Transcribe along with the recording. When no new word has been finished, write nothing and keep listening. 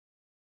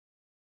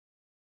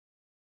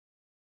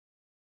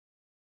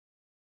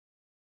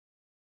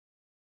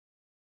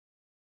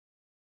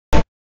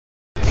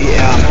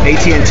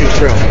AT&T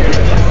Thrill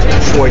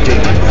 4G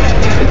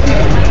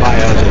by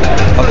LG.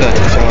 Okay.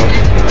 So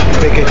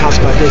we can talk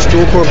about this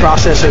dual core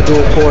processor,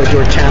 dual core,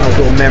 dual channel,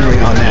 dual memory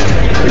on that,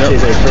 which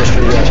is a first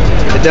for us.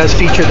 It does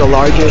feature the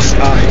largest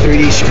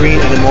 3D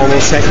screen in the mobile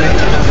segment,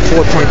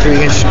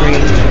 4.3-inch screen,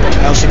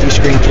 LCD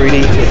screen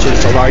 3D, which is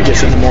the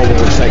largest in the mobile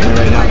segment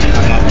right now.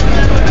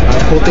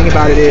 Cool thing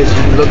about it is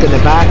you can look in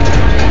the back,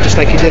 just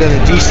like you did on the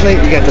G Slate.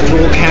 You got the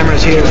dual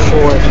cameras here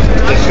for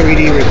the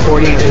 3D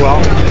recording as well,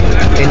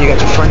 and you got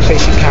the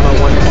front-facing camera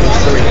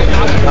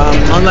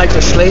 1.3. Unlike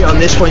the Slate, on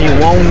this one you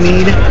won't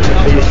need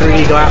your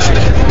 3D glasses.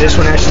 This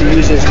one actually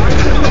uses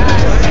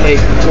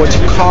what's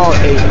called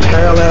a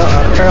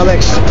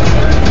parallax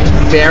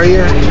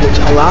barrier, which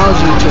allows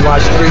you to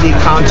watch 3D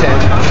content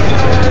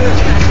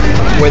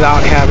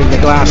without having the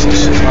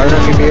glasses. I don't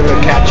know if you'll be able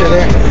to capture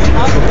there.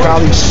 You'll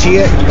probably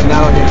see it, but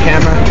not on your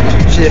camera.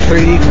 See the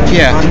 3D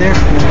on there?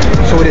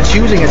 So what it's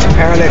using is a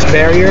parallax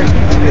barrier.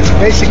 It's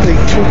basically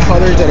two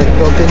colors that are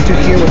built into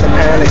here with a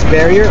parallax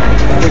barrier,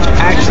 which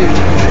actually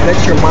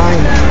lets your mind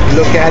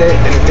look at it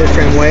in a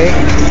different way,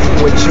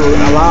 which will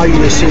allow you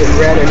to see it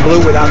red and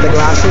blue without the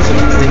glasses,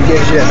 and it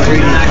gives you that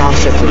 3D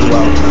concept as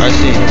well. I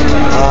see.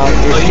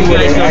 If you were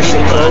to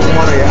actually close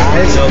one of your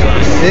eyes,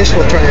 this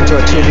will turn into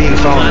a 2D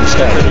phone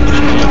instead.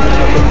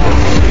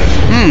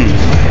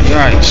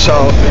 Right.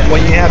 So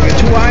when you have your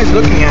two eyes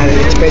looking at it,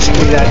 it's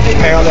basically that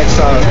parallax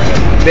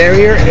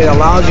barrier. It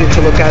allows you to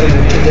look at it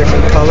in two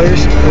different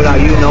colors without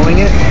you knowing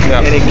it,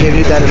 and it gives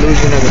you that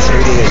illusion of the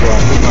 3D as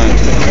well. Right.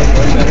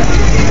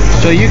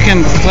 So you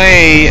can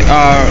play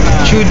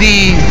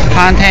 2D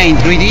content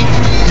in 3D?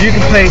 You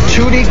can play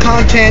 2D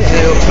content and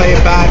it'll play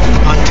it back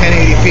on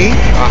 1080p,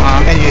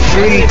 and your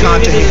 3D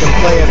content you can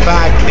play it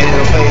back and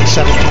it'll play in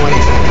 720.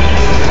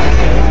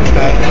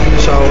 Okay,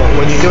 so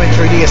when you're doing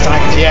 3D, it's not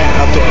yet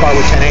up to par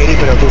with 1080,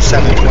 but it'll do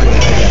 720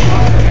 again.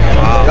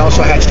 It also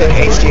has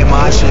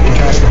HDMI, so you can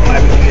transfer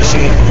everything you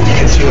see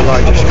into a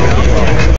larger screen.